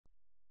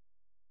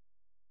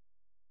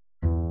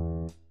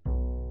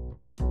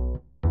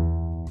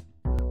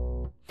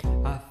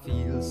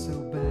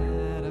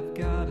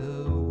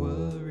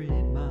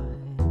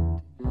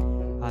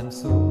I'm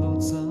so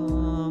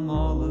lonesome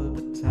all of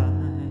the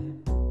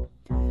time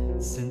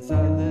since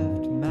I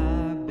left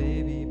my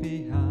baby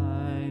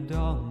behind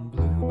on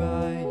Blue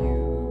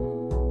Bayou.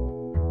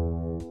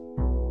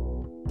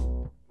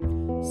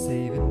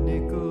 Saving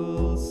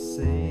nickels,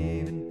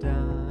 saving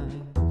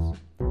dimes,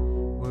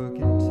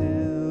 working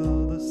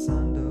till the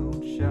sun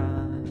don't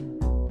shine,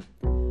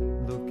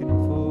 looking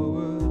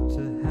forward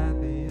to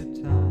happier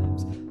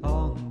times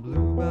on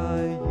Blue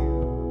Bayou.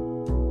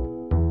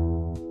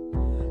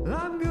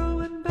 I'm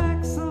going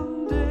back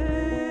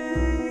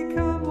someday,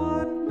 come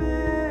what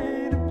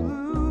may, to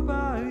Blue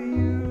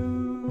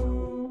Bayou,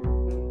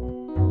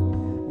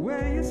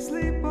 where you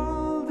sleep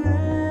all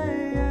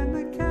day and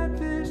the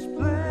catfish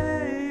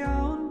play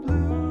on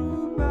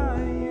Blue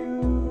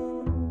Bayou.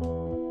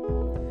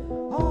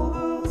 All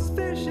those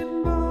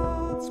fishing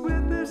boats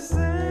with their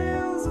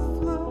sails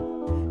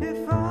afloat,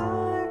 if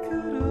I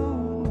could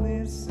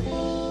only see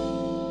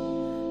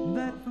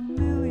that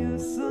familiar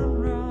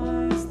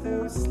sunrise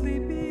through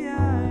sleepy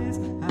eyes,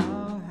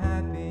 how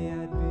happy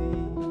I'd be.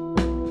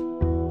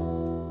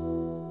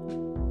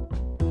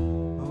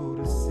 Oh,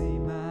 to see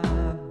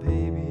my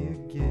baby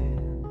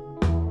again,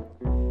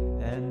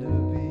 and to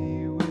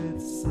be with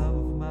some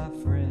of my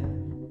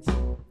friends.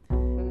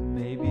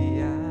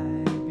 Maybe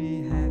I'd be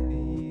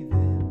happy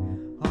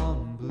then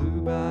on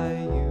Blue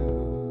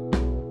Bayou.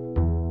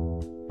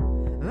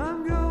 I'm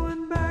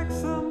going back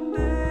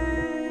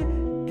someday,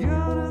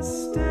 gonna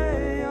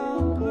stay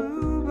on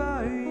Blue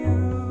Bayou,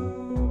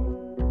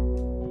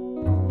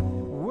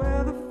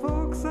 where the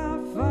folks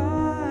are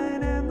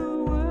fine and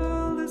the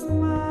world is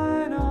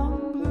mine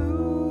on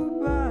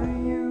Blue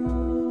Bayou.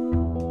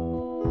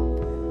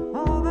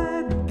 Oh,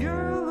 that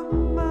girl of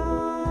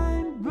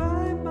mine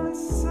by my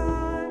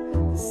side,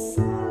 the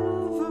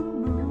silver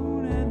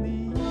moon and the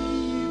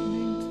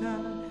evening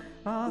tide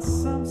are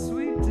some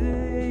sweet